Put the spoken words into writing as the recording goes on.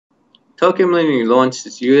Tokio Millennium launched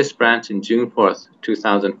its U.S. branch on June 4th,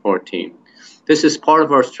 2014. This is part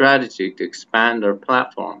of our strategy to expand our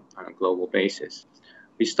platform on a global basis.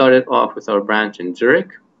 We started off with our branch in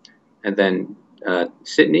Zurich, and then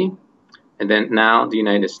Sydney, and then now the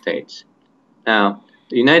United States. Now,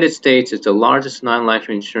 the United States is the largest non-life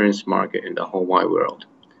insurance market in the whole wide world,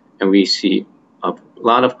 and we see a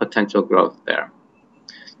lot of potential growth there.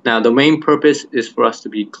 Now, the main purpose is for us to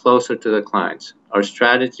be closer to the clients. Our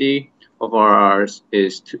strategy of ours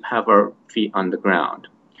is to have our feet on the ground.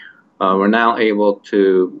 We're now able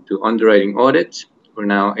to do underwriting audits. We're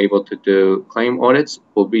now able to do claim audits.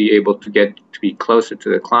 We'll be able to get to be closer to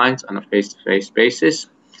the clients on a face-to-face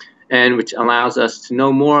basis, and which allows us to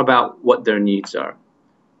know more about what their needs are.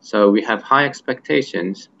 So we have high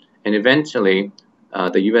expectations, and eventually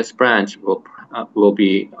the U.S. branch will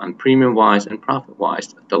be, on premium-wise and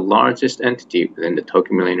profit-wise, the largest entity within the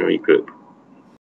Tokio Millennium Group.